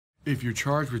If you're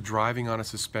charged with driving on a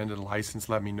suspended license,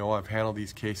 let me know. I've handled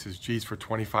these cases, geez, for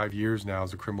 25 years now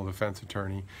as a criminal defense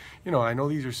attorney. I know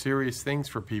these are serious things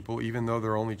for people, even though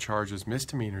they're only charged as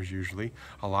misdemeanors usually.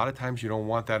 A lot of times you don't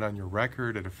want that on your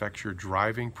record. It affects your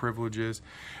driving privileges.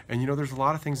 And there's a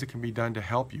lot of things that can be done to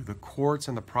help you. The courts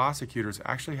and the prosecutors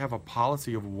actually have a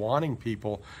policy of wanting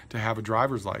people to have a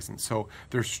driver's license. So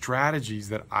there's strategies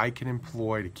that I can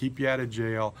employ to keep you out of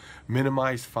jail,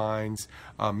 minimize fines,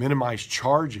 minimize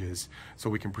charges, so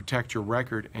we can protect your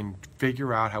record and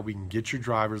figure out how we can get your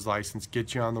driver's license,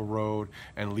 get you on the road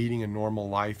and leading a normal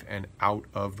life and out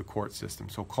of the court system.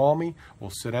 So call me, we'll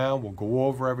sit down, we'll go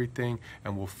over everything,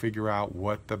 and we'll figure out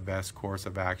what the best course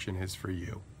of action is for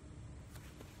you.